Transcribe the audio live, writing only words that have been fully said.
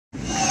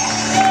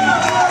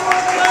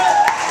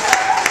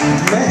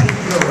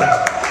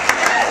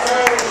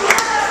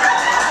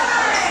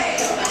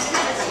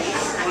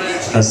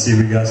I see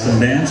we got some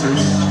dancers.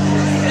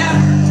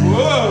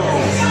 Whoa!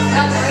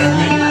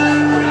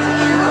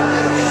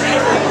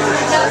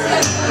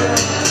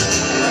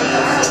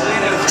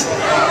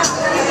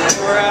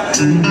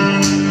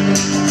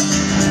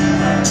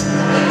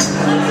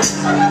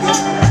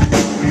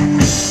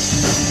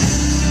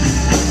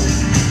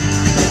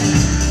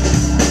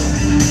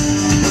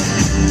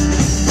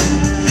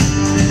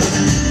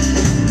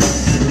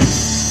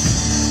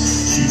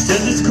 She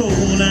says it's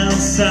cold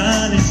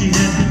outside and she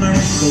hands me my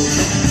raincoat.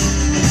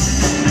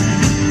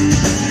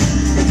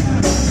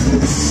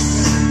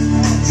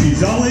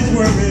 She's always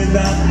worried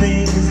about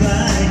things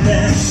like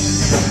that.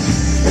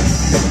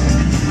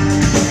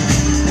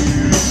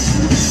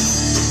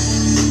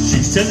 She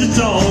says it's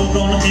all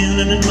gonna end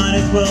and it might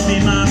as well be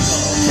my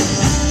fault.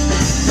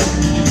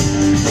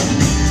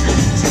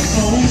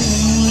 Only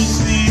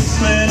sleeps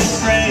when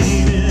it's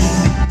raining,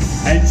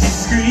 and she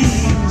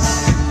screams,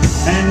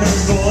 and her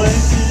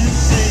voice is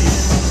saying,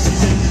 she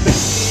says,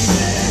 baby,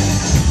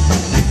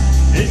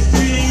 it's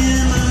 3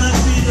 AM, I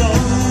must be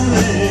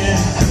lonely.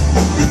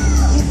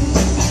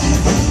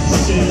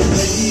 She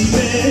says,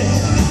 baby,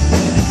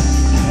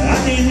 I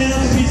can't help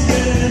but be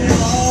scared and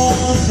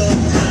all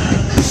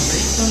sometimes.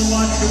 So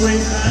watch the way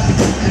I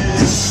do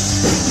this.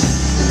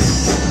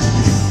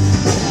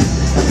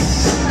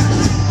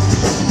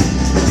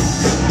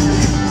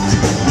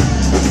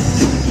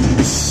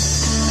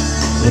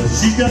 Well,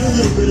 she got a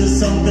little bit of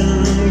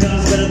something,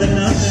 God's better than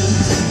nothing.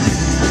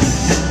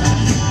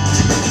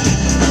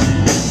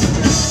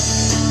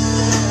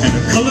 And a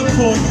color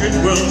portrait,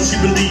 well, she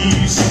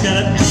believes she got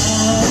it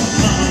all.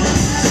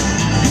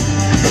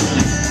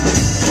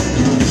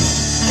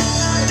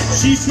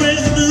 She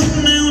swears the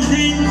moon now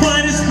ain't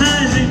quite as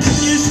high as it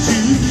used to.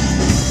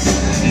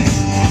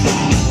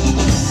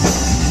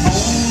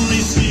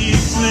 Only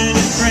sleeps when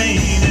it's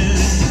raining,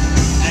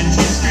 and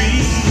she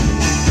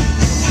screams,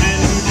 and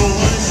her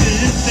voice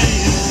is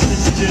saying,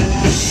 it's just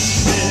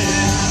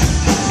baby,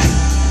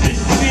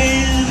 it's 3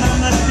 AM, I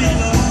must be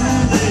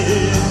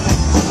lonely.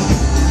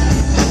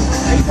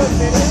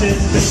 She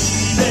says,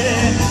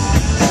 baby,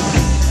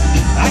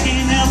 I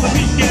can't help but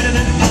be scared of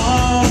it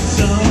all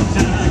sometimes.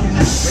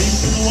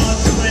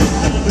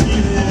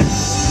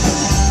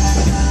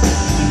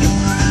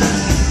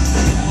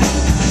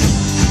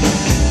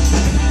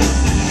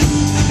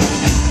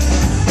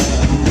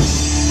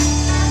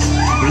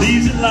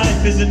 Believes that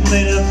life isn't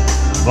made up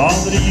of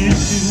all that it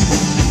used to.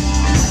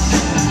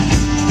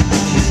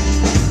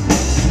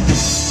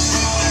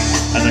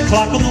 And the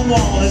clock on the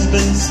wall has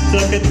been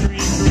stuck at 3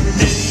 for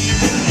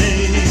days and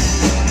days.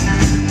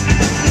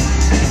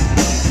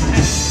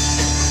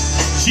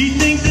 She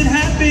thinks that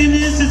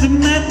happiness is a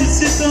mat that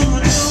sits on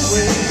the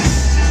doorway.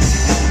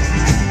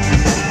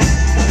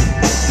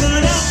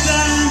 But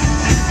outside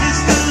it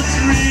starts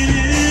raining.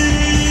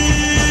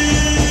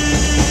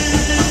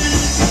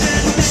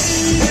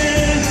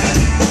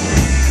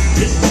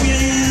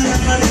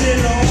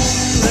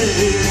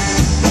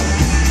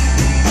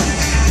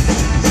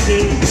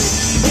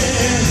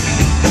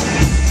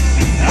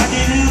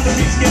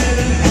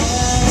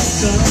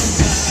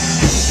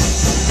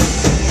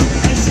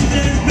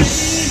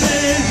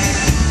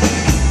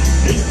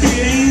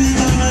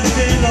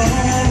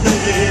 All day.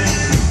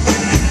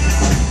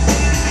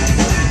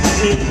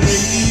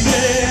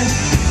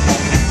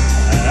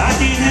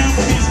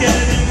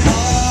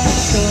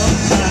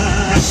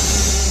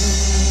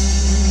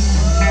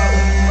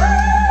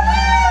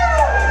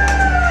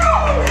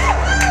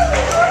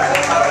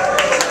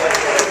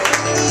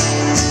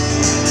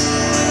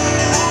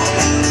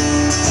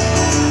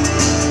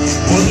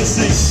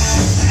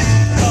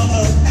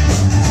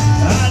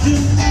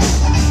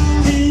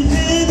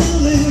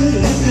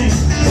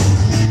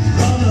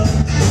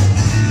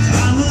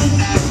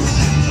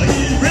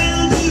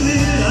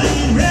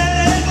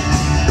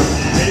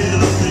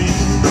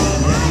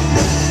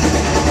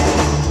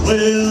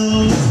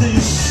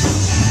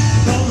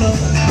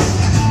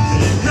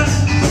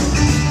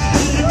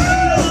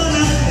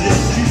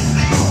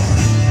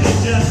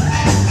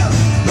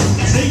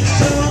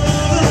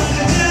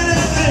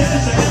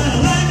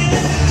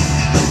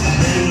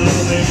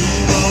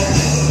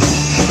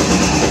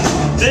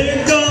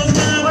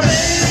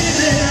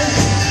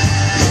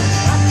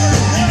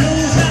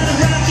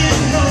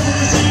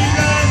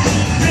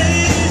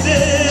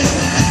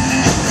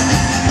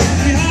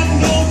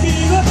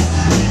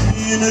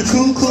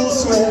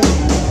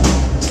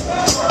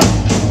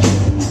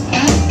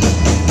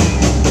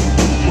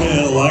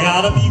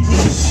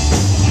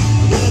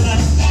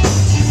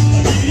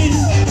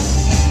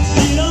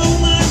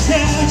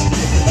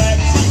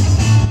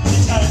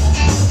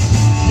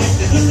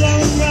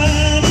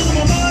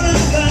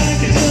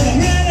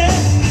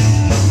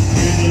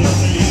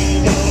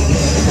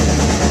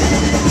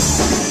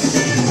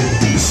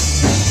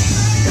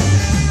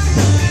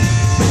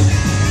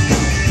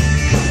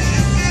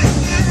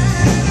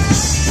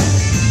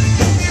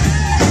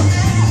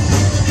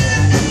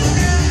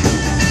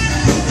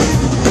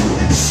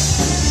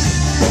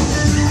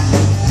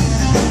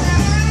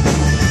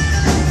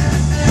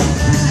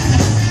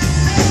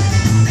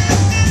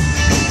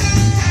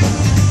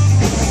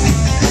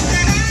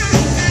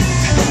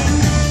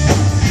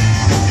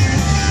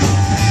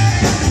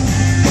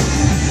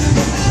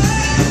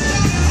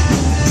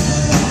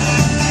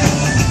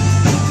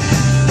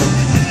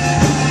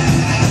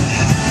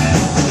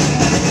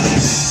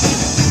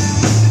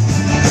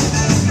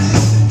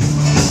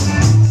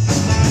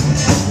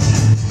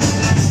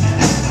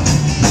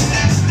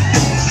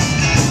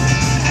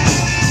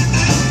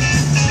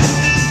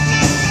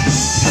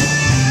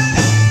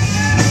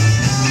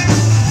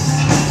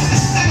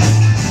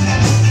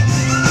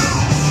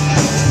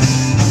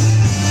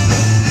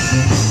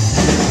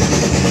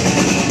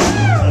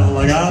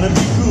 Gotta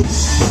be cool,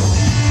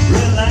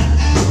 relax.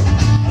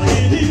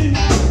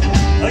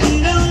 I'll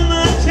get on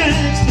my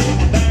tracks,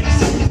 take it back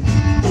seat,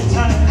 get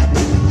tired.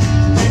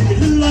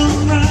 Take a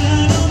long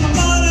ride on my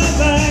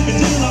motorbike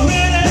until I'm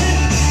ready.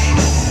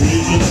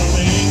 Crazy little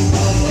thing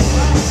called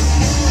love.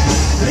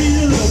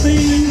 Crazy little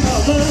thing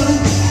called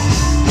love.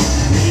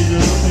 Crazy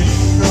little thing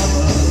called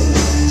love.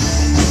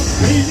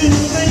 Crazy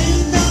little